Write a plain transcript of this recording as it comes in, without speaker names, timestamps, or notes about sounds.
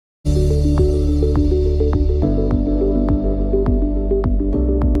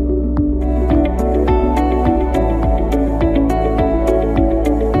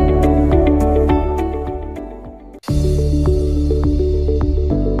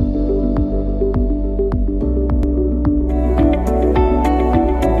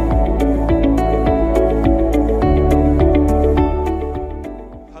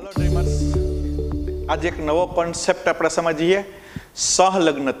જ એક નવો કોન્સેપ્ટ આપણે સમજીએ,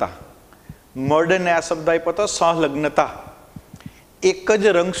 સહલગ્નતા. મોડર્ને આ શબ્દ આપ્યો તો સહલગ્નતા. એક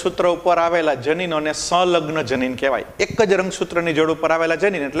જ રંગસૂત્ર ઉપર આવેલા જનીનોને સંલગ્ન જનીન કહેવાય. એક જ રંગસૂત્રની જોડ ઉપર આવેલા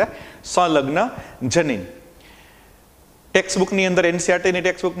જનીન એટલે સંલગ્ન જનીન. ટેક્સ્ટબુકની અંદર એનસીઆરટીની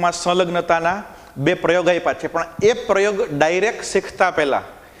ટેક્સ્ટબુકમાં સંલગ્નતાના 2 પ્રયોગ આપ્યા છે, પણ એ પ્રયોગ ડાયરેક્ટ શીખતા પહેલા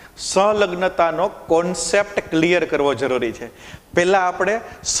સંલગ્નતાનો કોન્સેપ્ટ ક્લિયર કરવો જરૂરી છે. પહેલા આપણે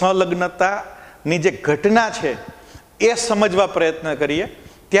સંલગ્નતાની જે ઘટના છે એ સમજવા પ્રયત્ન કરીએ,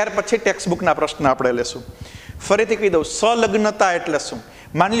 ત્યાર પછી ટેક્સ્ટબુકના પ્રશ્ન આપણે લેશું. ફરીથી કહી દઉં, સંલગ્નતા એટલે શું?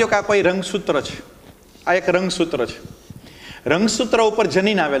 માની લો કે આ કોઈ રંગસૂત્ર છે, આ એક રંગસૂત્ર છે, રંગસૂત્ર ઉપર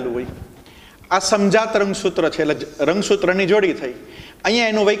જનીન આવેલું હોય, આ સમજાત રંગસૂત્ર છે એટલે રંગસૂત્રની જોડી થઈ,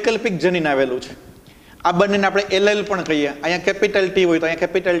 અહીંયા એનું વૈકલ્પિક જનીન આવેલું છે. આ બંનેને આપણે LL પણ કહીએ. અહીંયા કેપિટલ T હોય તો અહીંયા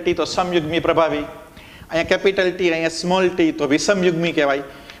કેપિટલ T તો સમયુગ્મી પ્રભાવી, અહીંયા કેપિટલ T, અહીંયા સ્મોલ t તો વિષમયુગ્મી કહેવાય.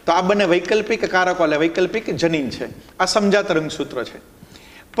 તો આ બંને વૈકલ્પિક કારકો એટલે વૈકલ્પિક જનીન છે. આ સમજાત રંગસૂત્ર છે.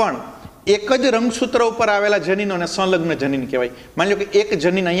 પણ એક જ રંગસૂત્ર ઉપર આવેલા જનીનોને સંલગ્ન જનીન કહેવાય. માની લો કે એક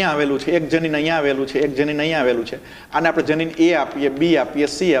જનીન અહીંયા આવેલું છે, એક જનીન અહીંયા આવેલું છે, એક જનીન અહીંયા આવેલું છે. આને આપણે જનીન A આપીએ, B આપીએ,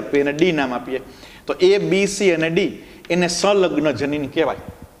 C આપીએ અને D નામ આપીએ. તો A, B, C અને D એને સંલગ્ન જનીન કહેવાય.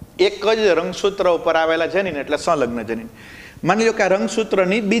 એક જ રંગસૂત્ર ઉપર આવેલા જનીન એટલે સંલગ્ન જનીન. માની લો કે આ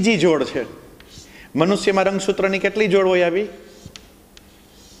રંગસૂત્રની બીજી જોડ છે. મનુષ્યમાં રંગસૂત્રની કેટલી જોડ હોય? આવી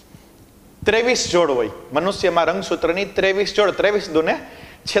 23 જોડ હોય. મનુષ્યમાં રંગસૂત્રની 23 જોડ, 23 દુને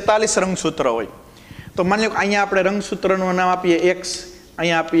 46 રંગસૂત્ર હોય. તો માની લો કે અહીંયા આપણે રંગસૂત્રનું નામ આપીએ X,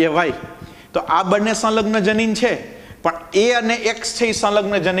 અહીંયા આપીએ Y. તો આ બંને સંલગ્ન જનીન છે, પણ A અને X છે એ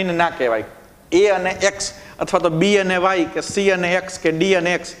સંલગ્ન જનીન ના કહેવાય. A અને X અથવા તો B અને Y કે C અને X કે D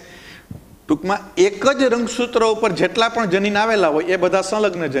અને X, ટૂંકમાં એક જ રંગસૂત્ર ઉપર જેટલા પણ જનીન આવેલા હોય એ બધા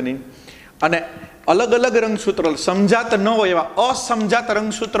સંલગ્ન જનીન. અને અલગ અલગ રંગસૂત્ર સમજાત ન હોય એવા અસમજાત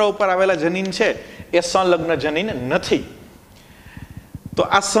રંગસૂત્ર ઉપર આવેલા જનીન છે એ સંલગ્ન જનીન નથી. તો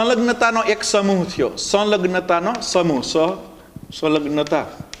આ સંલગ્નતાનો એક સમૂહ થયો, સંલગ્નતાનો સમૂહ,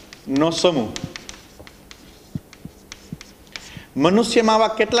 સંલગ્નતાનો સમૂહ. મનુષ્યમાં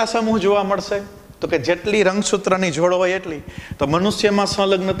આવા કેટલા સમૂહ જોવા મળશે? તો કે જેટલી રંગસૂત્રની જોડ હોય એટલી. તો મનુષ્યમાં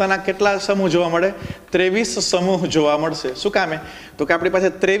સંલગ્નતાના કેટલા સમૂહ જોવા મળે? 23 સમૂહ જોવા મળશે. શું કામે? તો કે આપણી પાસે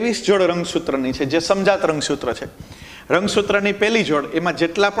 23 જોડ રંગસૂત્રની છે, જે સમજાત રંગસૂત્ર છે. રંગસૂત્રની પહેલી જોડ એમાં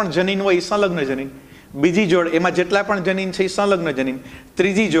જેટલા પણ જનીન હોય એ સંલગ્ન જનીન, બીજી જોડ એમાં જેટલા પણ જનીન છે એ સંલગ્ન જનીન,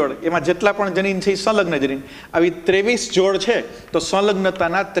 ત્રીજી જોડ એમાં જેટલા પણ જનીન છે એ સંલગ્ન જનીન. આવી 23 જોડ છે તો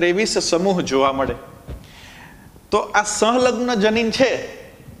સંલગ્નતાના 23 સમૂહ જોવા મળે. તો આ સંલગ્ન જનીન છે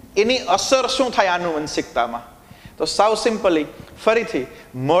એની અસર શું થાય આનુવંશિકતામાં? તો સાવ સિમ્પલી ફરીથી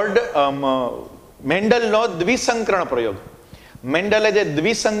મેન્ડલનો દ્વિસંકરણ પ્રયોગ, મેન્ડલે જે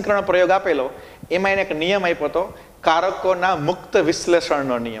દ્વિસંકરણ પ્રયોગ આપેલો એમાં એને એક નિયમ આપ્યો હતો, કારકોના મુક્ત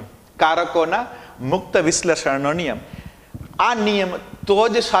વિશ્લેષણનો નિયમ. કારકોના મુક્ત વિશ્લેષણનો નિયમ. આ નિયમ તો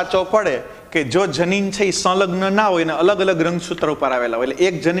જ સાચો પડે કે જો જનીન છે એ સંલગ્ન ના હોય ને અલગ અલગ રંગસૂત્ર ઉપર આવેલા હોય. એટલે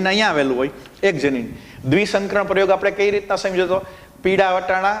એક જનીન અહીંયા આવેલું હોય, એક જનીન. દ્વિસંકરણ પ્રયોગ આપણે કઈ રીતના સમજો તો, પીળા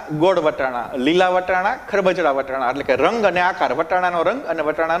વટાણા, ગોળ વટાણા, લીલા વટાણા, ખરબચડા વટાણા, એટલે કે રંગ અને આકાર, વટાણાનો રંગ અને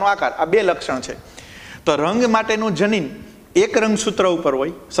વટાણાનો આકાર, આ 2 લક્ષણ છે. તો રંગ માટેનું જનીન એક રંગસૂત્ર ઉપર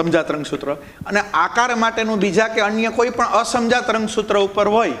હોય, સમજાત રંગસૂત્ર, અને આકાર માટેનું બીજા કે અન્ય કોઈ પણ અસમજાત રંગસૂત્ર ઉપર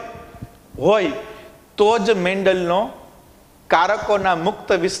હોય તો જ મેન્ડલનો કારકોના મુક્ત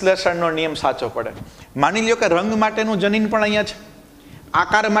વિશ્લેષણનો નિયમ સાચો પડે. માની લ્યો કે રંગ માટેનું જનીન પણ અહીંયા છે,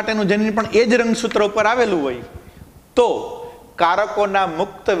 આકાર માટેનું જનીન પણ એ જ રંગસૂત્ર ઉપર આવેલું હોય, તો કારકોના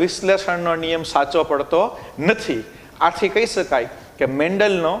મુક્ત વિશ્લેષણનો નિયમ સાચો પડતો નથી. આથી કહી શકાય કે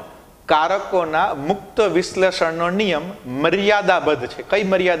મેન્ડલનો કારકોના મુક્ત વિશ્લેષણનો નિયમ મર્યાદાબદ્ધ છે. કઈ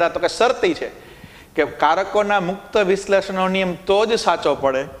મર્યાદા? તો કે શરતી છે કે કારકોના મુક્ત વિશ્લેષણનો નિયમ તો જ સાચો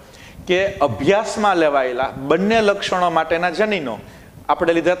પડે કે અભ્યાસમાં લેવાયેલા બંને લક્ષણો માટેના જનીનો,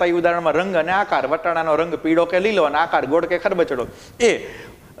 આપણે લીધા હતા એ ઉદાહરણમાં રંગ અને આકાર, વટાણાનો રંગ પીળો કે લીલો અને આકાર ગોળ કે ખરબચડો, એ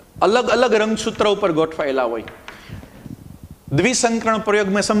અલગ અલગ રંગસૂત્ર ઉપર ગોઠવાયેલા હોય. દ્વિસંકરણ પ્રયોગ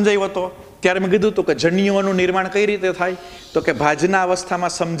મેં સમજાવ્યો હતો ત્યારે મેં કીધું હતું કે જન્યુઓનું નિર્માણ કઈ રીતે થાય? તો કે ભાજના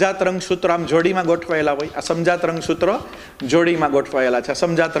અવસ્થામાં સમજાત રંગસૂત્રો આમ જોડીમાં ગોઠવાયેલા હોય. આ સમજાત રંગસૂત્રો જોડીમાં ગોઠવાયેલા છે,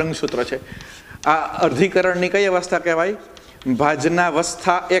 સમજાત રંગસૂત્ર છે. આ અર્ધીકરણની કઈ અવસ્થા કહેવાય? ભાજના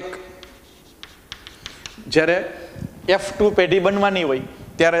અવસ્થા 1. જ્યારે F2 પેઢી બનવાની હોય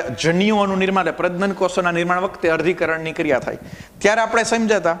ત્યારે જન્યુઓનું નિર્માણ, પ્રજનન કોષોના નિર્માણ વખતે અર્ધીકરણની ક્રિયા થાય. ત્યારે આપણે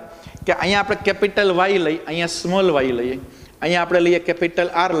સમજાતા કે અહીંયા આપણે કેપિટલ Y લઈએ, અહીંયા સ્મોલ y લઈએ, અહીંયા આપણે લઈએ કેપિટલ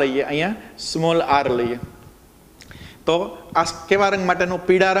R લઈએ, અહીંયા સ્મોલ r લઈએ. તો આ કેવા રંગ માટેનો?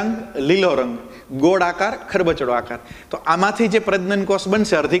 પીળા રંગ, લીલો રંગ, ગોળ આકાર, ખરબચડો આકાર. તો આમાંથી જે પ્રજનન કોષ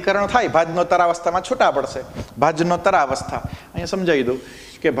બનશે, અર્ધીકરણ થાય, ભાજનોત્તરાવસ્થામાં છૂટા પડશે. ભાજનોત્તરાવસ્થા અહીંયા સમજાવી દઉં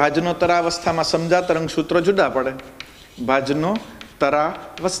કે ભાજનોત્તરાવસ્થામાં સમજાત રંગસૂત્રો જુદા પડે.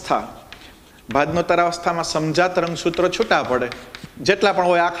 ભાજનોત્તરાવસ્થામાં સમજાત રંગસૂત્રો છૂટા પડે, જેટલા પણ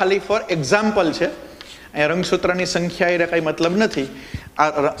હોય. આ ખાલી ફોર એક્ઝામ્પલ છે. અહીંયા રંગસૂત્રની સંખ્યા એ કંઈ મતલબ નથી.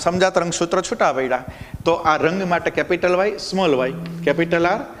 આ સમજાત રંગસૂત્રો છૂટા પડ્યા તો આ રંગ માટે capital Y, small Y, capital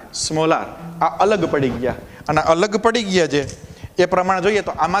R, small R, આ અલગ પડી ગયા. અને અલગ પડી ગયા જે એ પ્રમાણે જોઈએ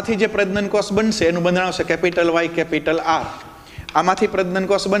તો આમાંથી જે પ્રજનન કોષ બનશે એનું બંધારણ આવશે કેપિટલ વાય, કેપિટલ આર. આમાંથી પ્રજનન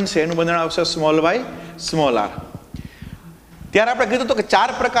કોષ બનશે એનું બંધારણ આવશે સ્મોલ વાય, સ્મોલ આર. ત્યારે આપણે કીધું હતું કે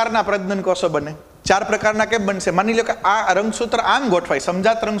 4 પ્રકારના પ્રજનન કોષો બને. 4 પ્રકારના કેમ બનશે? માની લો કે આ રંગસૂત્ર આમ ગોઠવાય,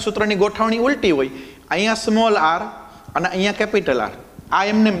 સમજાત રંગસૂત્રની ગોઠવણી ઉલટી હોય. અહીંયા સ્મોલ આર અને અહીંયા કેપિટલ આર. આ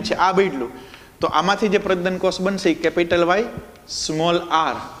એમને છે, આ બદલું. તો આમાંથી જે પ્રજનન કોષ બનશે કેપિટલ વાય, સ્મોલ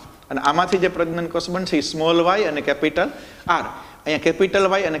આર, અને આમાંથી જે પ્રજનન કોષ બનશે સ્મોલ વાય અને કેપિટલ આર. અહીંયા કેપિટલ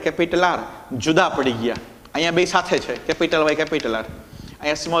વાય અને કેપિટલ આર જુદા પડી ગયા. અહીંયા બે સાથે છે, કેપિટલ વાય, કેપિટલ આર.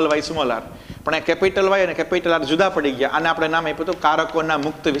 અહીંયા સ્મોલ વાય, સ્મોલ આર. પણ આ કેપિટલ વાય અને કેપિટલ આર જુદા પડી ગયા. આને આપણે નામ આપ્યું હતું કારકોના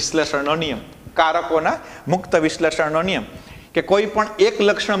મુક્ત વિશ્લેષણનો નિયમ. કારકોના મુક્ત વિશ્લેષણનો નિયમ કે કોઈ પણ એક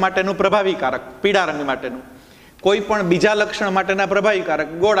લક્ષણ માટેનું પ્રભાવી કારક પીળા રંગ માટેનું, કોઈ પણ બીજા લક્ષણ માટેના પ્રભાવી કારક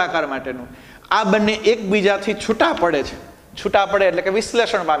ગોળાકાર માટેનું, આ બંને એકબીજાથી છૂટા પડે છે. છૂટા પડે એટલે કે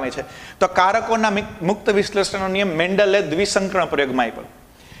વિશ્લેષણ પામે છે. તો કારકોના મુક્ત વિશ્લેષણનો નિયમ મેન્ડલે દ્વિસંકરણ પ્રયોગમાં આપ્યો.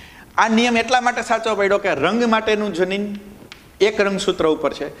 આ નિયમ એટલા માટે સાચો પડ્યો કે રંગ માટેનું જનીન એક રંગસૂત્ર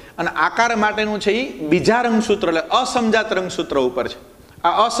ઉપર છે અને આકાર માટેનું છે એ બીજા રંગસૂત્ર એટલે અસમજાત રંગસૂત્ર ઉપર છે.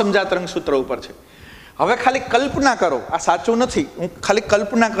 આ અસમજાત રંગસૂત્ર ઉપર છે. હવે ખાલી કલ્પના કરો, આ સાચું નથી, હું ખાલી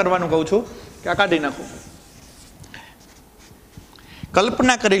કલ્પના કરવાનું કહું છું કે આ કાઢી નાખું.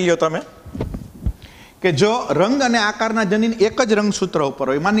 કલ્પના કરી લ્યો તમે કે જો રંગ અને આકારના જનીન એક જ રંગસૂત્ર ઉપર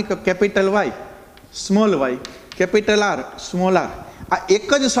હોય, માની કે capital Y, small Y, capital R, small R, આ એક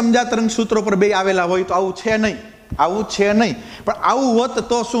જ સમજાત રંગસૂત્ર પર બે આવેલા હોય તો આવું છે નહીં. આવું છે નહીં. પણ આવું હોત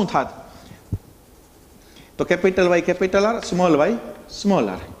તો શું થાત? તો capital Y, capital R, small Y, small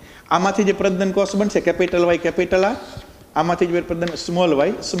R. આમાંથી જે પ્રજનન કોષ બનશે કેપિટલ વાય, કેપિટલ આર, આમાંથી જે પ્રજનન સ્મોલ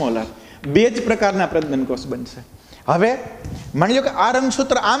વાય, સ્મોલ આર. બે જ પ્રકારના પ્રજનન કોષ બનશે. હવે માની લો કે આ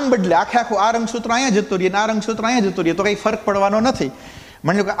રંગસૂત્ર આમ બદલે, આખું આ રંગસૂત્ર અહીંયા જતું રહીએ, આ રંગસૂત્ર અહીંયા જતું રહીએ, તો કંઈ ફરક પડવાનો નથી.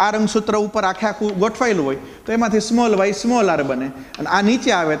 માની લો કે આ રંગસૂત્ર ઉપર આખું ગોઠવાયેલું હોય તો એમાંથી સ્મોલ વાય, સ્મોલ આર બને, અને આ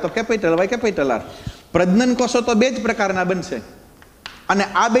નીચે આવે તો કેપિટલ વાય, કેપિટલ આર. પ્રજનન કોષો તો બે જ પ્રકારના બનશે અને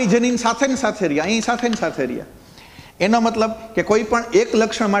આ બે જનીન સાથે ને સાથે રહ્યા, અહીં સાથે ને સાથે રહ્યા. એનો મતલબ કે કોઈ પણ એક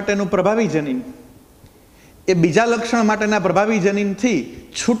લક્ષણ માટેનું પ્રભાવી જનીન એ બીજા લક્ષણ માટેના પ્રભાવી જનીનથી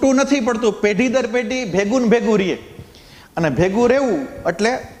છૂટું નથી પડતું, પેઢી દર પેઢી ભેગું ને ભેગું રહીએ. અને ભેગું રહેવું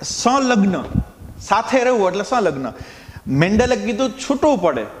એટલે સંલગ્ન, સાથે રહેવું એટલે સંલગ્ન. મેન્ડલે કીધું છૂટું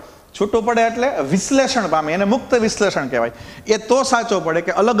પડે. છૂટું પડે એટલે વિશ્લેષણ પામે, એને મુક્ત વિશ્લેષણ કહેવાય. એ તો સાચો પડે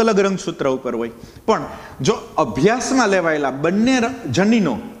કે અલગ અલગ રંગસૂત્ર ઉપર હોય. પણ જો અભ્યાસમાં લેવાયેલા બંને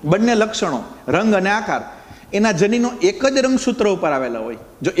જનીનો, બંને લક્ષણો રંગ અને આકાર, એના જનીનો એક જ રંગસૂત્ર ઉપર આવેલા હોય,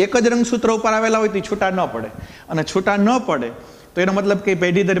 જો એક જ રંગસૂત્ર ઉપર આવેલા હોય તો છૂટા ન પડે. અને છૂટા ન પડે તો એનો મતલબ કે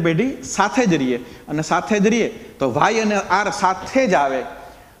પેઢી દર પેઢી સાથે જ રહીએ, અને સાથે જ રહીએ તો વાય અને આર સાથે જ આવે.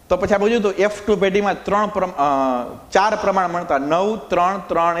 તો પછી આપણે જોયું તો F2 પેઢીમાં 4 પ્રમાણ મળતા, 9, 3,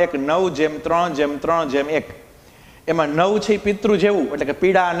 3, 1, 9:3:3:1. એમાં 9 છે પિતૃ જેવું એટલે કે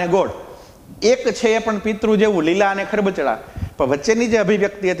પીળા અને ગોળ, 1 છે એ પણ પિતૃ જેવું લીલા અને ખરબચડા. પણ વચ્ચેની જે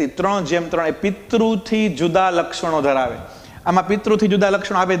અભિવ્યક્તિ હતી 3:3 એ પિતૃથી જુદા લક્ષણો ધરાવે. આમાં પિતૃથી જુદા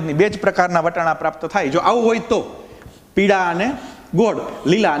લક્ષણો આવે જ નહીં, બે જ પ્રકારના વટાણા પ્રાપ્ત થાય. જો આવું હોય તો પીળા અને ગોળ,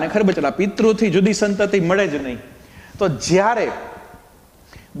 લીલા અને ખરબચડા, પિતૃથી જુદી સંતતિ મળે જ નહીં. તો જ્યારે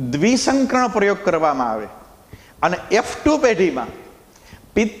દ્વિસંકરણ પ્રયોગ કરવામાં આવે અને F2 પેઢીમાં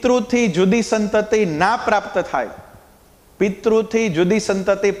પિતૃથી જુદી સંતતિ ના પ્રાપ્ત થાય, પિતૃથી જુદી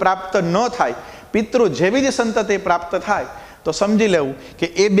સંતતિ પ્રાપ્ત ન થાય, પિતૃ જેવી જ સંતતિ પ્રાપ્ત થાય, તો સમજી લેવું કે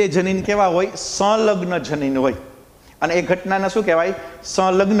એ બે જનીન કેવા હોય? સંલગ્ન જનીન હોય. અને એ ઘટનાને શું કહેવાય?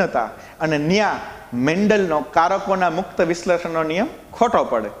 સંલગ્નતા. અને ન્યા મેન્ડલનો કારકોના મુક્ત વિશ્લેષણનો નિયમ ખોટો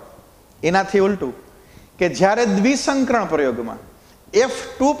પડે. એનાથી ઉલટું કે જ્યારે દ્વિસંકરણ પ્રયોગમાં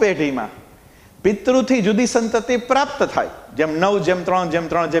F2 પેઢીમાં પિતૃથી જુદી સંતતિ પ્રાપ્ત થાય, જેમ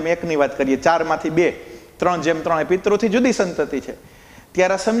 9:3:3:1 ની વાત કરીએ, 4માંથી 2, 3:3 એ પિતૃથી જુદી સંતતિ છે,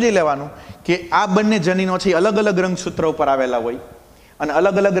 ત્યારે સમજી લેવાનું કે આ બંને જનીનો છે અલગ અલગ રંગસૂત્ર ઉપર આવેલા હોય, અને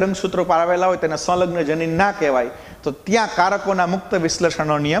અલગ અલગ રંગસૂત્રો ઉપર આવેલા હોય તેને સંલગ્ન જનીન ના કહેવાય. તો ત્યાં કારકોના મુક્ત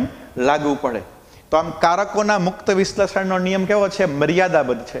વિશ્લેષણનો નિયમ લાગુ પડે. તો આમ કારકોના મુક્ત વિશ્લેષણનો નિયમ કેવો છે?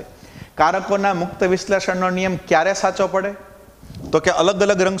 મર્યાદાબદ્ધ છે. કારકોના મુક્ત વિશ્લેષણનો નિયમ ક્યારે સાચો પડે? તો કે અલગ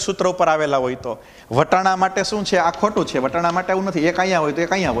અલગ રંગસૂત્ર ઉપર આવેલા હોય તો વટાણા માટે શું છે? આ ખોટું છે. વટાણા માટે એવું નથી, એક અહીંયા હોય તો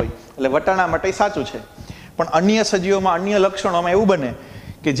એક અહીંયા હોય, એટલે વટાણા માટે સાચું છે. પણ અન્ય સજીવોમાં, અન્ય લક્ષણોમાં એવું બને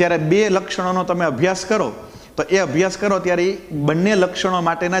કે જ્યારે બે લક્ષણોનો તમે અભ્યાસ કરો તો એ અભ્યાસ કરો ત્યારે બંને લક્ષણો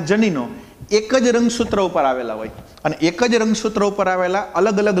માટેના જનીનો એક જ રંગસૂત્ર ઉપર આવેલા હોય, અને એક જ રંગસૂત્ર ઉપર આવેલા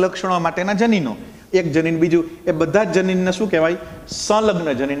અલગ અલગ લક્ષણો માટેના જનીનો, એક જનીન બીજું, એ બધા જ જનીનને શું કહેવાય?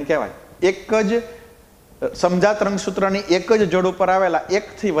 સંલગ્ન જનીન કહેવાય. એક જ સમજાત રંગસૂત્રની એક જ જોડ ઉપર આવેલા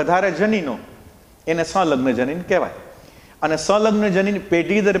એકથી વધારે જનીનો એને સંલગ્ન જનીન કહેવાય. અને સંલગ્ન જનીન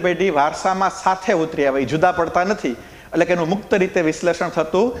પેઢી દર પેઢી વારસામાં સાથે ઉતરી આવે, જુદા પડતા નથી, એટલે કે એનું મુક્ત રીતે વિશ્લેષણ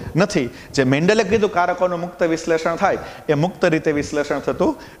થતું નથી. જે મેન્ડલે કીધું કારકોનું મુક્ત વિશ્લેષણ થાય, એ મુક્ત રીતે વિશ્લેષણ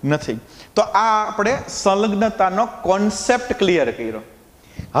થતું નથી. તો આ આપણે સંલગ્નતાનો કોન્સેપ્ટ ક્લિયર કર્યો.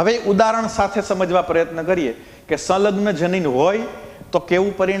 હવે ઉદાહરણ સાથે સમજવા પ્રયત્ન કરીએ કે સંલગ્ન જનીન હોય તો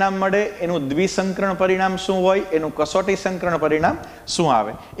કેવું પરિણામ મળે, એનું દ્વિસંકરણ પરિણામ શું હોય, એનું કસોટી સંકરણ પરિણામ શું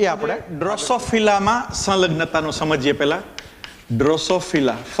આવે, એ આપણે ડ્રોસોફિલામાં સંલગ્નતાનું સમજીએ. પહેલા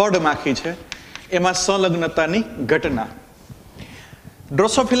ડ્રોસોફિલા ફળ માખી છે, એમાં સંલગ્નતાની ઘટના.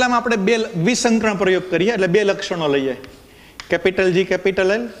 ડ્રોસોફિલામાં આપણે બે દ્વિસંકરણ પ્રયોગ કરીએ, એટલે બે લક્ષણો લઈએ, capital G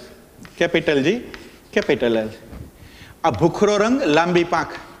capital L, capital G capital L. આ ભૂખરો રંગ, લાંબી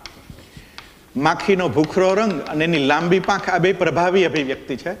પાંખ, માખીનો ભૂખરો રંગ અને એની લાંબી પાંખ, આ બે પ્રભાવી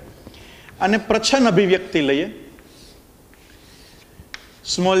અભિવ્યક્તિ છે. અને પ્રચ્છન્ન અભિવ્યક્તિ લઈએ,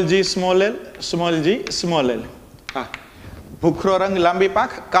 small g small l, small g small l. હા, ભૂખરો રંગ, લાંબી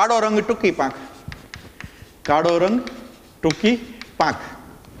પાંખ, કાળો રંગ, ટૂંકી પાંખ, કાળો રંગ, ટૂંકી પાંખ,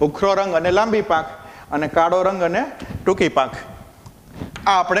 ભૂખરો રંગ અને લાંબી પાંખ, અને કાળો રંગ અને ટૂંકી પાંખ.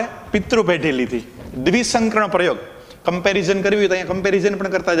 આ આપણે પિતૃ પેઢી લીધી. દ્વિસંકરણ પ્રયોગ કમ્પેરિઝન કરવી હોય તો અહીંયા કમ્પેરિઝન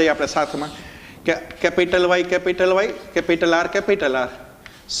પણ કરતા જઈએ આપણે સાથમાં, કે capital Y capital Y, capital R capital R,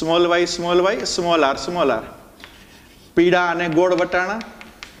 small y small y, small r small r. પીળા અને ગોળ વટાણા,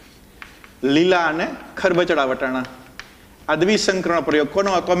 લીલા અને ખરબચડા વટાણા. આ દ્વિસંકરણ પ્રયોગ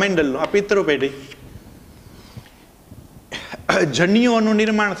કોનો હતો? મેન્ડલનો. આ પિતૃ પેઢી. જન્યુઓનું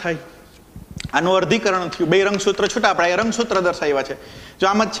નિર્માણ થાય, આનું અર્ધીકરણ થયું, બે રંગસૂત્ર છૂટા પડા, એ રંગસૂત્ર દર્શાવ્યા છે. જો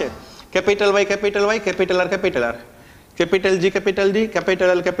આમ જ છે, capital Y capital Y, capital R capital R, capital G capital G,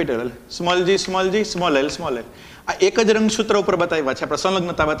 capital L capital L, small g small g, small l small l. આ એક જ રંગસૂત્ર ઉપર બતાવ્યા છે આપણે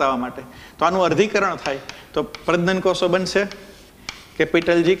સંલગ્નતા બતાવવા માટે. તો આનું અર્ધીકરણ થાય તો પ્રજનન કોષો બનશે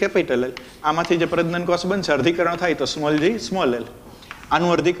કેપિટલ G કેપિટલ L. આમાંથી જે પ્રજનન કોષ બનશે, અર્ધીકરણ થાય તો સ્મોલ g સ્મોલ l.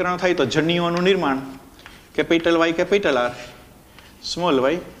 આનું અર્ધીકરણ થાય તો જન્યુઓનું નિર્માણ capital Y capital R, small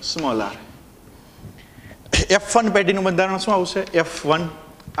y small r. F1 પેઢીનું બંધારણ શું આવશે? F1.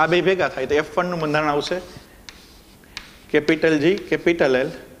 આ બે ભેગા થાય તો F1 નું બંધારણ આવશે capital G capital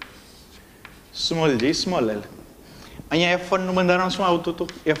L, small g small l. અહીંયા F1 નું બંધારણ શું આવતું હતું?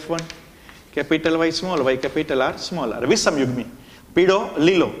 F1 capital Y small y, capital R small r. વિષમ યુગ્મી, પીળો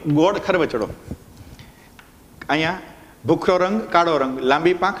લીલો, ગોળ ખરબચડો. અહીંયા ભૂખરો રંગ, કાળો રંગ,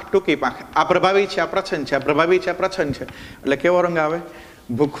 લાંબી પાંખ, ટૂંકી પાંખ. આ પ્રભાવી છે, આ પ્રચ્છન્ન છે, આ પ્રભાવી છે, આ પ્રચ્છન્ન છે. એટલે કેવો રંગ આવે?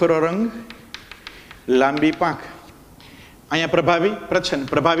 ભૂખરો રંગ, લાંબી પાંખ. અહીંયા પ્રભાવી પ્રચ્છન્ન,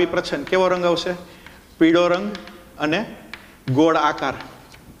 પ્રભાવી પ્રચ્છન્ન. કેવો રંગ આવશે? પીળો રંગ અને ગોળ આકાર.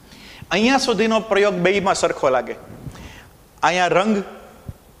 અહીંયા સુધીનો પ્રયોગ બેયમાં સરખો લાગે. અહીંયા રંગ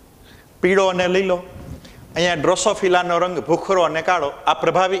પીળો અને લીલો, અહીંયા ડ્રોસોફિલાનો રંગ ભૂખરો અને કાળો, આ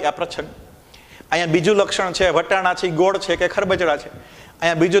પ્રભાવી, આ પ્રચ્છન્ન. અહીંયા બીજું લક્ષણ છે વટાણા છે, ગોળ છે કે ખરબચડા છે.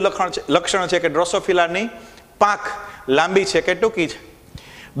 અહીંયા બીજું લક્ષણ છે કે ડ્રોસોફિલાની પાંખ લાંબી છે કે ટૂંકી છે.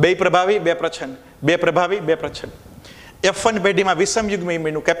 બે પ્રભાવી, બે પ્રચ્છન્ન, બે પ્રભાવી, બે પ્રચ્છન્ન. F1 પેઢીમાં વિષમ યુગ્મી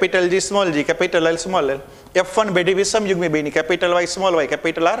બેનું capital G small g, capital L small l. F1 પેઢી વિષમ યુગ્મી બેની capital Y small y,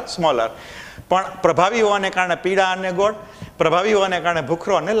 capital R small r. પણ પ્રભાવી હોવાને કારણે પીળા અને ગોળ, પ્રભાવી હોવાને કારણે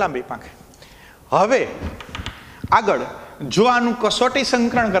ભૂખરો અને લાંબી પાંખ. હવે આગળ જો આનું કસોટી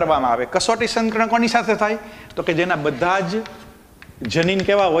સંકરણ કરવામાં આવે, કસોટી સંકરણ કોની સાથે થાય? તો કે જેના બધા જ જનીન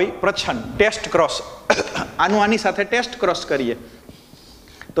કેવા હોય? પ્રચ્છન્ન, ટેસ્ટ ક્રોસ. આનું આની સાથે ટેસ્ટ ક્રોસ કરીએ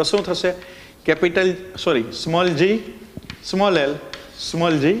તો શું થશે? Capital small g small l,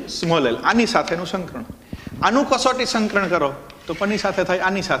 small g small l. આની સાથેનું સંકરણ. આનું કસોટી સંકરણ કરો તો કોની સાથે થાય?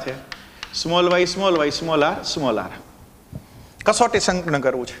 આની સાથે. Small y small y, small r small r. કસોટી સંકરણ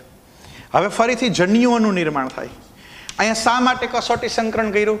કરવું છે. હવે ફરીથી જન્યુઓનું નિર્માણ થાય. અહીંયા શા માટે કસોટી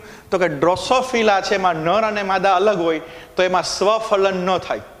સંકરણ કર્યું? તો કે ડ્રોસોફિલા છે, એમાં નર અને માદા અલગ હોય તો એમાં સ્વફલન ન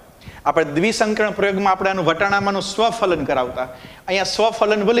થાય. આપણે દ્વિસંકરણ પ્રયોગમાં આપણે આનું વટાણામાંનું સ્વફલન કરાવતા. અહીંયા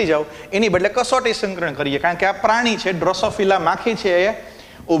સ્વફલન ભૂલી જાઓ, એની બદલે કસોટી સંકરણ કરીએ. કારણ કે આ પ્રાણી છે, ડ્રોસોફિલા માખી છે, એ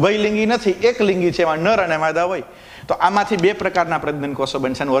ઉભયલિંગી નથી, એક લિંગી છે, એમાં નર અને માદા હોય. તો આમાંથી બે પ્રકારના પ્રજનન કોષો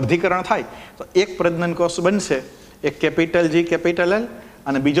બનશે. આનું અર્ધીકરણ થાય તો એક પ્રજનન કોષ બનશે, એક કેપિટલ G કેપિટલ L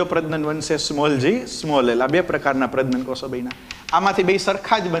અને બીજો પ્રજનન બનશે સ્મોલ જી સ્મોલ એલ. આ બે પ્રકારના પ્રજનન કોષો બન્યા. આમાંથી બે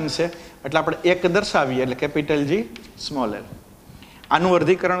સરખા જ બનશે એટલે આપણે એક દર્શાવીએ એટલે કેપિટલ જી સ્મોલ એલ. આનું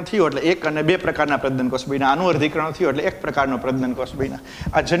વર્ગીકરણ થયું એટલે એક અને બે પ્રકારના પ્રજનન કોષ બન્યા. આનું વર્ગીકરણ થયું એટલે એક પ્રકારનો પ્રજનન કોષ બન્યા.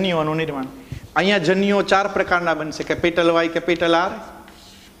 આ જન્યુઓનું નિર્માણ. અહીંયા જન્યુઓ 4 પ્રકારના બનશે. Capital Y capital R,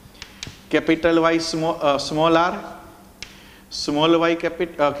 capital Y small R, small Y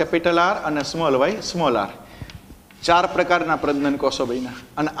capital R અને સ્મોલ વાય સ્મોલ આર. 4 પ્રકારના પ્રજનન કોષો બન્યા.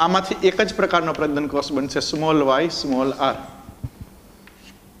 અને આમાંથી એક જ પ્રકારનો પ્રજનન કોષ બનશે સ્મોલ વાય સ્મોલ આર.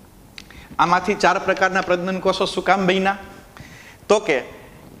 આમાંથી 4 પ્રકારના પ્રજનન કોષો શું કામ બન્યા? તો કે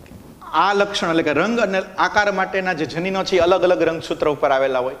આ લક્ષણ એટલે કે રંગ અને આકાર માટેના જે જનીનો છે એ અલગ અલગ રંગસૂત્ર ઉપર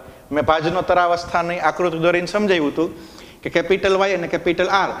આવેલા હોય. મેં ભાજનો તરાવસ્થાની આકૃતિ દોરીને સમજાવ્યું હતું કે કેપિટલ વાય અને કેપિટલ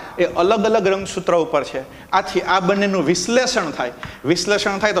આર એ અલગ અલગ રંગસૂત્ર ઉપર છે. આથી આ બંનેનું વિશ્લેષણ થાય.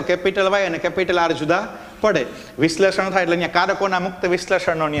 વિશ્લેષણ થાય તો કેપિટલ વાય અને કેપિટલ આર જુદા પડે. વિશ્લેષણ થાય એટલે અહીંયા કારકોના મુક્ત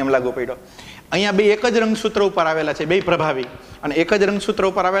વિશ્લેષણનો નિયમ લાગુ પડ્યો. અહીંયા બે એક જ રંગસૂત્ર ઉપર આવેલા છે, બે પ્રભાવી, અને એક જ રંગસૂત્ર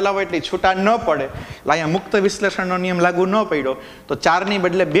ઉપર આવેલા હોય એટલે છૂટા ન પડે. એટલે અહીંયા મુક્ત વિશ્લેષણનો નિયમ લાગુ ન પડ્યો તો 4ની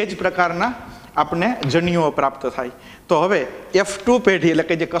બદલે 2 જ પ્રકારના આપણે જન્યુઓ પ્રાપ્ત થાય. તો હવે F2 પેઢી એટલે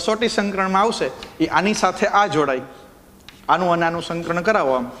કે જે કસોટી સંકરણમાં આવશે એ આની સાથે આ જોડાય. આનું અને આનું સંકરણ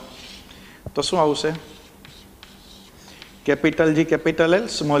કરાવો આમ તો શું આવશે? કેપિટલ જી કેપિટલ એલ,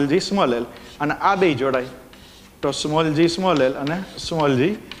 સ્મોલ જી સ્મોલ એલ. અને આ બે જોડાય તો સ્મોલ જી સ્મોલ એલ અને સ્મોલ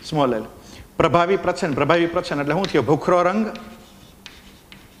જી સ્મોલ એલ. પ્રભાવી પ્રચ્છન્ન. પ્રભાવી પ્રચ્છન્ન એટલે શું થયો? ભૂખરો રંગ,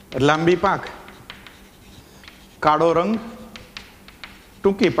 લાંબી પાંખ, કાળો રંગ,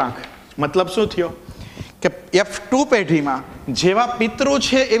 ટૂંકી પાંખ. મતલબ શું થયો કે F2 પેઢીમાં જેવા પિતૃ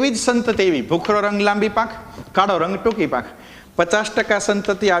છે એવી જ સંતતિ એવી. ભૂખરો રંગ, લાંબી પાંખ, કાળો રંગ, ટૂંકી પાંખ. 50%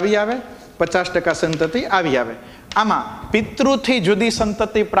 સંતતિ આવી આવે, 50% સંતતિ આવી આવે. આમાં પિતૃથી જુદી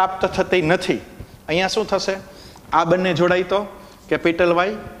સંતતિ પ્રાપ્ત થતી નથી. અહીંયા શું થશે? આ બંને જોડાય તો capital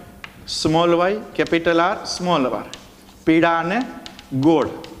Y small Y capital R small R. પીળા અને ગોળ.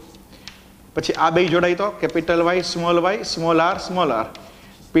 પછી આ બે જોડાય તો capital Y small R small R.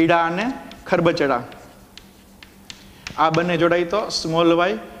 પીળા અને ખરબચડા. આ બંને જોડાય તો small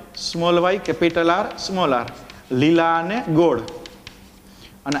Y capital R small R. લીલા અને ગોળ.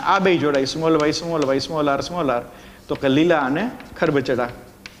 અને આ બે જોડાય સ્મોલ વાય સ્મોલ આર તો કે લીલા અને ખરબચડા.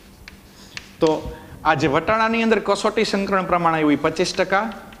 તો આ જે વટાણાની અંદર કસોટી સંકરણ પ્રમાણ આવ્યું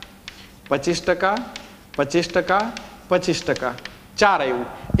 25%, 25%, 25%, 25%, 4 આવ્યું.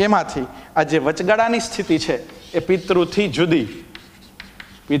 એમાંથી આ જે વચગાળાની સ્થિતિ છે એ પિતૃથી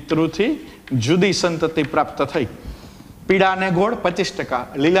જુદી સંતતિ પ્રાપ્ત થઈ. પીળા અને ગોળ 25%,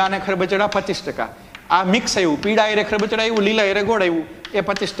 લીલા અને ખરબચડા 25%. આ મિક્સ આવ્યું. પીળા એરે ખરબચડા આવ્યું, લીલા એરે ગોળ આવ્યું, એ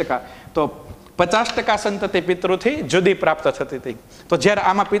 25%. તો 50% સંતતિ પિતૃથી જુદી પ્રાપ્ત થતી હતી. તો જ્યારે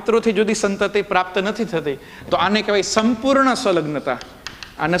આમાં પિતૃથી જુદી સંતતિ પ્રાપ્ત નથી થતી તો આને કહેવાય સંપૂર્ણ સંલગ્નતા.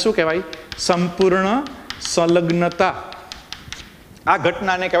 આને શું કહેવાય? સંપૂર્ણ સંલગ્નતા. આ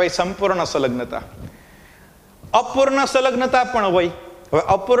ઘટનાને કહેવાય સંપૂર્ણ સંલગ્નતા. અપૂર્ણ સંલગ્નતા પણ હોય. હવે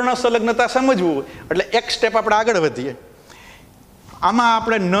અપૂર્ણ સંલગ્નતા સમજવું એટલે એક સ્ટેપ આપણે આગળ વધીએ. આમાં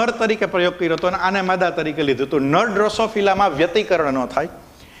આપણે નર તરીકે પ્રયોગ કર્યો હતો અને આને માદા તરીકે લીધું હતું. નર ડ્રોસોફિલામાં વ્યતિકરણ ન થાય.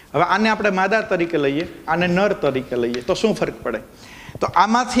 હવે આને આપણે માદા તરીકે લઈએ, આને નર તરીકે લઈએ તો શું ફરક પડે? તો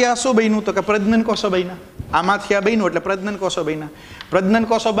આમાંથી આ શું બન્યું? તો કે પ્રજનન કોષો બન્યા. આમાંથી આ બન્યું એટલે પ્રજનન કોષો બન્યા. પ્રજનન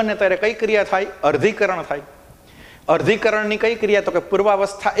કોષો બને ત્યારે કઈ ક્રિયા થાય? અર્ધીકરણ થાય. અર્ધીકરણની કઈ ક્રિયા? તો કે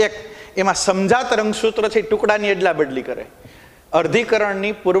પૂર્વાવસ્થા 1 એમાં સમજાત રંગસૂત્ર છે ટુકડાની અદલા બદલી કરે.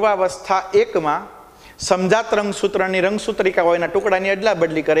 અર્ધીકરણની પૂર્વાવસ્થા 1માં સમજાત રંગસૂત્રની રંગસૂત્રિકા હોય એના ટુકડાની અદલા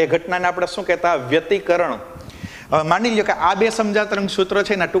બદલી કરે. એ ઘટનાને આપણે શું કહેતા? વ્યતિકરણ. માની લો કે આ બે સમજાત રંગસૂત્ર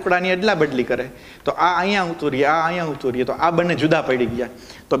છે એના ટુકડાની અદલા બદલી કરે. તો આ અહીંયા ઉતરીએ, આ અહીંયા ઉતરીએ, તો આ બંને જુદા પડી ગયા.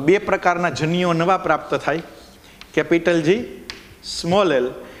 તો 2 પ્રકારના જન્યુઓ નવા પ્રાપ્ત થાય. કેપિટલ જી સ્મોલ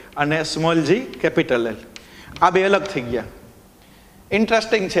એલ અને સ્મોલ જી કેપિટલ એલ. આ બે અલગ થઈ ગયા.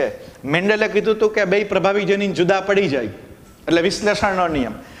 ઇન્ટરેસ્ટિંગ છે. મેન્ડલે કીધું હતું કે બે પ્રભાવી જનીન જુદા પડી જાય એટલે વિશ્લેષણનો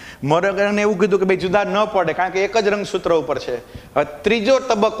નિયમ. મોરગને એવું કીધું કે ભાઈ જુદા ન પડે કારણ કે એક જ રંગસૂત્ર ઉપર છે. હવે ત્રીજો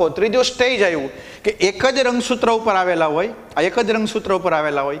તબક્કો, ત્રીજો સ્ટેજ આવ્યું કે એક જ રંગસૂત્ર ઉપર આવેલા હોય, આ એક જ રંગસૂત્ર ઉપર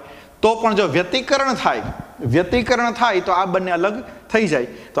આવેલા હોય તો પણ જો વ્યતિકરણ થાય તો આ બંને અલગ થઈ જાય.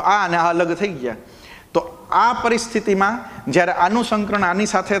 તો આ અને આ અલગ થઈ ગયા. તો આ પરિસ્થિતિમાં જ્યારે આનું સંકરણ આની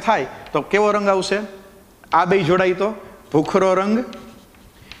સાથે થાય તો કેવો રંગ આવશે? આ બે જોડાય તો ભૂખરો રંગ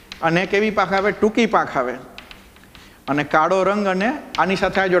અને કેવી પાંખ આવે? ટૂંકી પાંખ આવે. અને કાળો રંગ અને આની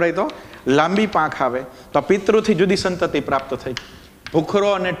સાથે આ જોડાય તો લાંબી પાંખ આવે. તો પિતૃથી જુદી સંતતિ પ્રાપ્ત થઈ.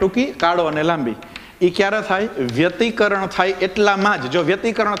 ભૂખરો અને ટૂંકી, કાળો અને લાંબી. એ ક્યારે થાય? વ્યતિકરણ થાય એટલામાં જ. જો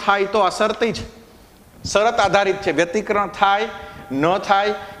વ્યતિકરણ થાય તો અશરતી છે, શરત આધારિત છે. વ્યતિકરણ થાય ન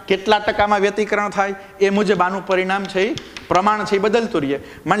થાય, કેટલા ટકામાં વ્યતિકરણ થાય એ મુજબ આનું પરિણામ છે એ પ્રમાણ છે એ બદલતું રહીએ.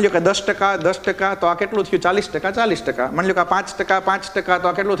 માની લો કે 10%, 10%, તો આ કેટલું થયું? 40%, 40%. માની લો કે 5%, 5%, તો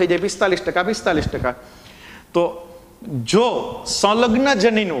આ કેટલું થઈ જાય? 45%, 45%. તો જો સંલગ્ન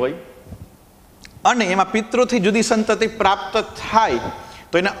જનીન હોય અને એમાં પિતૃથી જુદી સંતતિ પ્રાપ્ત થાય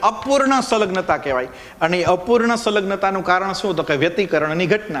તો એને અપૂર્ણ સંલગ્નતા કહેવાય. અને એ અપૂર્ણ સંલગ્નતાનું કારણ શું? તો કે વ્યતિકરણની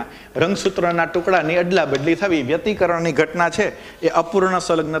ઘટના, રંગસૂત્રના ટુકડાની અદલા બદલી થવી, વ્યતિકરણની ઘટના છે એ અપૂર્ણ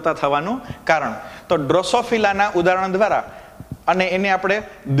સંલગ્નતા થવાનું કારણ. તો ડ્રોસોફિલાના ઉદાહરણ દ્વારા અને એને આપણે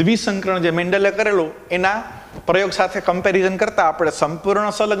દ્વિસંકરણ જે મેન્ડલે કરેલું એના પ્રયોગ સાથે કમ્પેરિઝન કરતા આપણે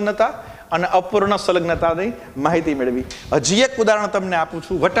સંપૂર્ણ સંલગ્નતા અને અપૂર્ણ સંલગ્નતાની માહિતી મેળવી. હજી એક ઉદાહરણ તમને આપું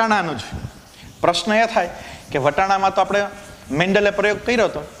છું, વટાણાનું જ. પ્રશ્ન એ થાય કે વટાણામાં તો આપણે મેન્ડલે પ્રયોગ કર્યો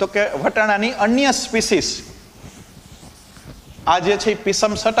હતો, તો કે વટાણાની અન્ય સ્પીસીસ આ જે છે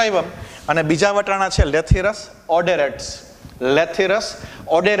પિસમ સટાઇવમ અને બીજા વટાણા છે લેથિરસ ઓડેરેટ્સ. લેથિરસ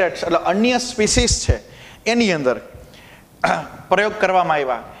ઓડેરેટ્સ એટલે અન્ય સ્પીસીસ છે એની અંદર પ્રયોગ કરવામાં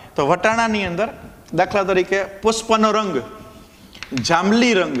આવ્યા. તો વટાણાની અંદર દાખલા તરીકે પુષ્પનો રંગ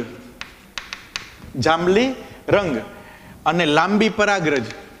જાંબલી રંગ અને લાંબી પરાગરજ,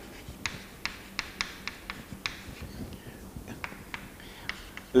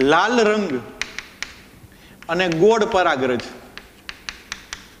 લાલ રંગ અને ગોળ પરાગરજ,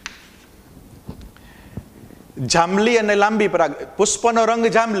 જાંબલી અને લાંબી પરાગરજ, પુષ્પનો રંગ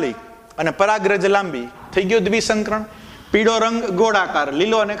જાંબલી અને પરાગરજ લાંબી, થઈ ગયું દ્વિસંકરણ. પીળો રંગ ગોળાકાર,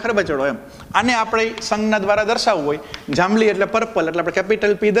 લીલો અને ખરબચડો, એમ આને આપણે સંજ્ઞા દ્વારા દર્શાવવું હોય. જાંબલી એટલે પર્પલ એટલે આપણે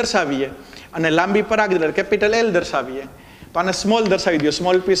કેપિટલ P દર્શાવીએ અને લાંબી પરાગરજ કેપિટલ L દર્શાવીએ. તો આને સ્મોલ દર્શાવી દો,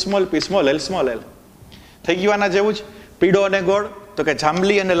 small p, small l, small l. થઈ ગયું આના જેવું જ. પીળો અને ગોળ તો કે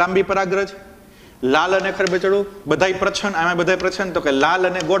જાંબલી અને લાંબી પરાગરજ, લાલ અને ખરબચડું બધાય પ્રચ્છન્ન, આમાં બધાય પ્રચ્છન્ન તો કે લાલ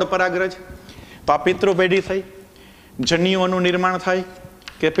અને ગોળ પરાગરજ. તો આ પિતૃ પેઢી થઈ, જન્યુઓનું નિર્માણ થાય,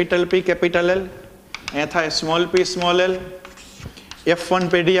 કેપિટલ P, કેપિટલ L, અહીંયા થાય small p, small l. F1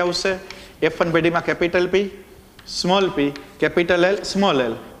 પેઢી આવશે, F1 પેઢીમાં capital P, small p, capital L, small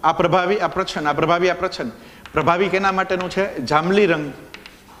l. આ પ્રભાવી, આ પ્રચ્છન્ન, આ પ્રભાવી, આ પ્રચ્છન્ન. પ્રભાવી કેના માટેનું છે? જાંબલી રંગ.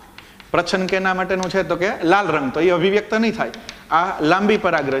 પ્રચ્છન્ન કેના માટેનું છે? તો કે લાલ રંગ. તો એ અભિવ્યક્ત નહીં થાય. આ લાંબી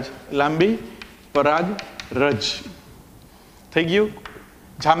પરાગરજ, લાંબી પરાગરજ થઈ ગયું.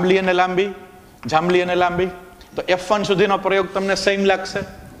 જાંબલી અને લાંબી, જાંબલી અને લાંબી. તો F1 સુધીનો પ્રયોગ તમને સેમ લાગશે.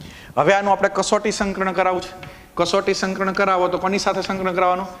 હવે આનું આપણે કસોટી સંકલન કરાવવું છે. કસોટી સંકલન કરાવો તો કોની સાથે સંકલન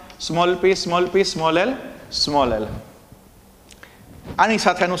કરાવવાનું? Small p, small l, small l. આની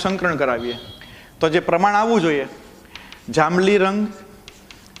સાથે આનું સંકલન કરાવીએ તો જે પ્રમાણ આવવું જોઈએ, જાંબલી રંગ,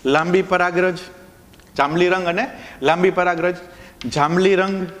 લાંબી પરાગરજ, જાંબલી રંગ અને લાંબી પરાગરજ, જાંબલી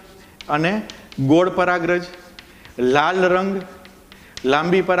રંગ અને ગોળ પરાગરજ, લાલ રંગ,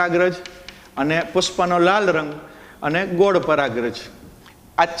 લાંબી પરાગરજ અને પુષ્પનો લાલ રંગ અને ગોળ પરાગરજ.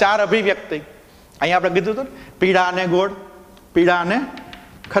 આ ચાર અભિવ્યક્તિ અહીંયા આપણે કીધું હતું, પીળા અને ગોળ, પીળા અને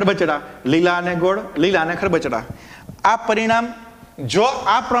ખરબચડા, લીલા અને ગોળ, લીલા અને ખરબચડા. આ પરિણામ જો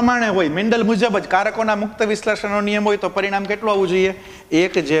આ પ્રમાણે હોય, મેન્ડલ મુજબ જ કારકોના મુક્ત વિશ્લેષણનો નિયમ હોય તો પરિણામ કેટલું આવવું જોઈએ?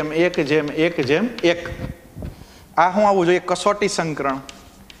 1:1:1:1. આ શું આવવું જોઈએ? કસોટી સંકરણ.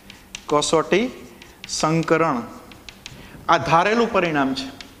 કસોટી સંકરણ આ ધારેલું પરિણામ છે.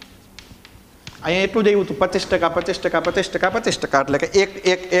 અહીંયા એટલું જ આવ્યું હતું 50%, 50%, 50%, 50%, એટલે કે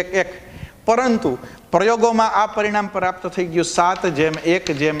 1:1:1:1. પરંતુ પ્રયોગોમાં આ પરિણામ પ્રાપ્ત થઈ ગયું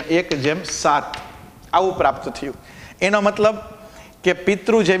 7:1:1:7. આવું પ્રાપ્ત થયું. એનો મતલબ કે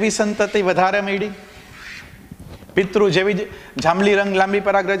પિતૃ જેવી સંતતિ વધારે મળી, પિતૃ જેવી જ જાંબલી રંગ લાંબી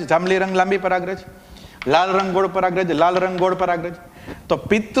પરાગરજ, જાંબલી રંગ લાંબી પરાગરજ, લાલ રંગ ગોળ પરાગરજ, લાલ રંગ ગોળ પરાગરજ. તો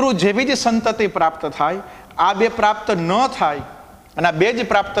પિતૃ જેવી જ સંતતિ પ્રાપ્ત થાય, આ બે પ્રાપ્ત ન થાય અને આ બે જ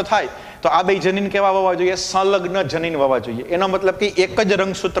પ્રાપ્ત થાય તો આ બે જનીન કેવા હોવા જોઈએ? સંલગ્ન જનીન હોવા જોઈએ. એનો મતલબ કે એક જ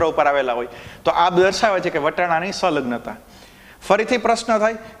રંગસૂત્ર ઉપર આવેલા હોય. તો આ દર્શાવે છે કે વટાણાની સંલગ્નતા. ફરીથી પ્રશ્ન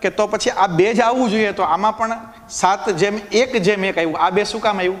થાય કે તો પછી આ બે જ આવવું જોઈએ, તો આમાં પણ 7:1:1 આવ્યું. આ બે શું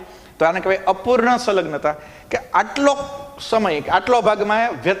કામ આવ્યું? તો આને કહેવાય અપૂર્ણ સંલગ્નતા. કે આટલો સમય, આટલો ભાગમાં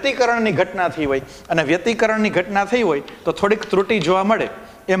વ્યતિકરણની ઘટના થઈ હોય અને વ્યતિકરણની ઘટના થઈ હોય તો થોડીક ત્રુટિ જોવા મળે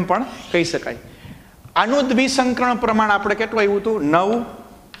એમ પણ કહી શકાય. આનું દ્વિસંકરણ પ્રમાણ આપણે કેટલું આવ્યું હતું?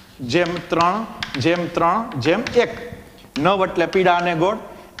 9:3:3:1. 9 એટલે પીળા અને ગોળ,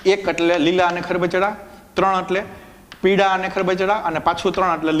 1 એટલે લીલા અને ખરબચડા, 3 એટલે પીળા અને ખરબચડા અને પાછું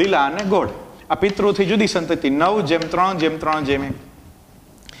 3 એટલે લીલા અને ગોળ. આ પિતૃથી જુદી સંતતિ 9:3:3:1.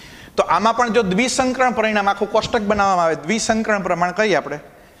 તો આમાં પણ જો દ્વિસંકરણ પરિણામ આખું કોષ્ટક બનાવવામાં આવે, દ્વિસંકરણ પ્રમાણ કહીએ આપણે,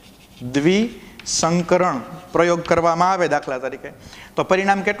 દ્વિસંકરણ પ્રયોગ કરવામાં આવે દાખલા તરીકે, તો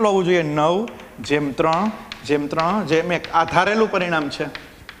પરિણામ કેટલું હોવું જોઈએ? 9:3:3:1. આ ધારેલું પરિણામ છે.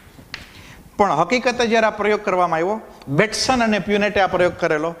 પણ હકીકતે જ્યારે આ પ્રયોગ કરવામાં આવ્યો, બેટ્સન અને પ્યુનેટે આ પ્રયોગ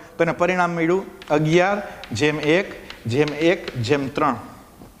કરેલો, તો એને પરિણામ મળ્યું 11:1 1:3.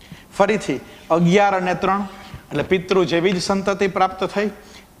 ફરીથી 11 અને 3 એટલે પિતૃ જેવી જ સંતતિ પ્રાપ્ત થઈ.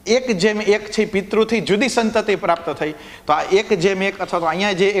 1:1 છે પિતૃથી જુદી સંતતિ પ્રાપ્ત થઈ. તો આ 1:1 અથવા તો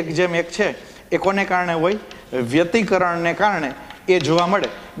અહીંયા જે 1:1 છે એ કોને કારણે હોય? વ્યતિકરણને કારણે એ જોવા મળે.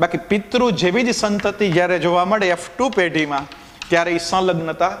 બાકી પિતૃ જેવી જ સંતતિ જ્યારે જોવા મળે F2 પેઢીમાં ત્યારે એ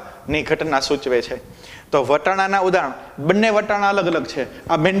સંલગ્નતાની ઘટના સૂચવે છે. તો વટાણાના ઉદાહરણ, બંને વટાણા અલગ અલગ છે.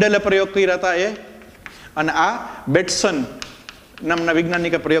 આ મેન્ડલે પ્રયોગ કર્યા હતા એ, અને આ બેટ્સન નામના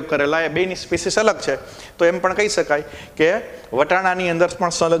વૈજ્ઞાનિકે પ્રયોગ કરેલા, એ બેની સ્પીસીસ અલગ છે. તો એમ પણ કહી શકાય કે વટાણાની અંદર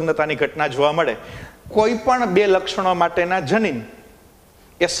પણ સંલગ્નતાની ઘટના જોવા મળે. કોઈ પણ બે લક્ષણો માટેના જનીન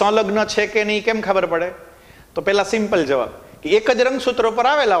એ સંલગ્ન છે કે નહીં કેમ ખબર પડે? તો પેલા સિમ્પલ જવાબ કે એક જ રંગસૂત્ર પર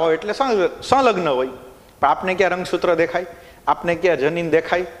આવેલા હોય એટલે સંલગ્ન હોય. પણ આપને ક્યાં રંગસૂત્ર દેખાય? આપને ક્યાં જનીન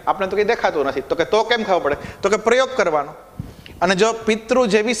દેખાય? આપણે તો કંઈ દેખાતું નથી. તો કેમ ખબર પડે? તો કે પ્રયોગ કરવાનો. અને જો પિતૃ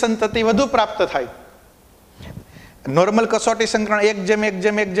જેવી સંતતિ વધુ પ્રાપ્ત થાય, નોર્મલ કસોટી સંકરણ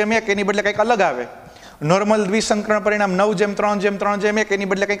 1:1:1:1 એની બદલે કંઈક અલગ આવે, નોર્મલ દ્વિસંકરણ પરિણામ 9:3:3:1 એની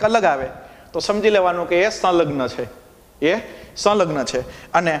બદલે કંઈક અલગ આવે, તો સમજી લેવાનું કે એ સંલગ્ન છે. એ સંલગ્ન છે.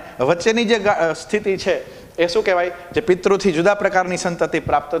 અને વચ્ચેની જે સ્થિતિ છે એ શું કહેવાય? જે પિતૃથી જુદા પ્રકારની સંતતિ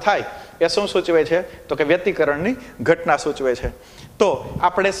પ્રાપ્ત થાય એ શું સૂચવે છે? તો કે વ્યતિકરણની ઘટના સૂચવે છે. તો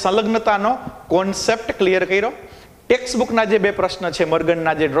આપણે સંલગ્નતાનો કોન્સેપ્ટ ક્લિયર કર્યો. ટેક્સ્ટબુકના જે બે પ્રશ્ન છે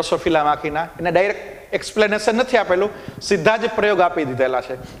મોર્ગનના, જે ડ્રોસોફિલા માખીના, એને ડાયરેક્ટ એક્સપ્લેનેશન નથી આપેલું, સીધા જ પ્રયોગ આપી દીધેલા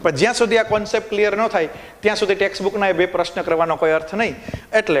છે. પણ જ્યાં સુધી આ કોન્સેપ્ટ ક્લિયર ન થાય ત્યાં સુધી ટેક્સ્ટબુકના એ બે પ્રશ્ન કરવાનો કોઈ અર્થ નહીં.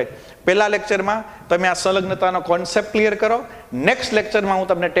 એટલે પહેલા લેક્ચરમાં તમે આ સંલગ્નતાનો કોન્સેપ્ટ ક્લિયર કરો. નેક્સ્ટ લેક્ચરમાં હું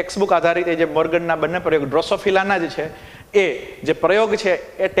તમને ટેક્સ્ટબુક આધારિત જે મોર્ગનના બંને પ્રયોગ ડ્રોસોફિલાના જ છે એ જે પ્રયોગ છે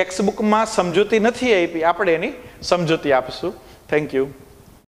એ ટેક્સ્ટબુકમાં સમજૂતી નથી આપી, આપણે એની સમજૂતી આપીશું. Thank you.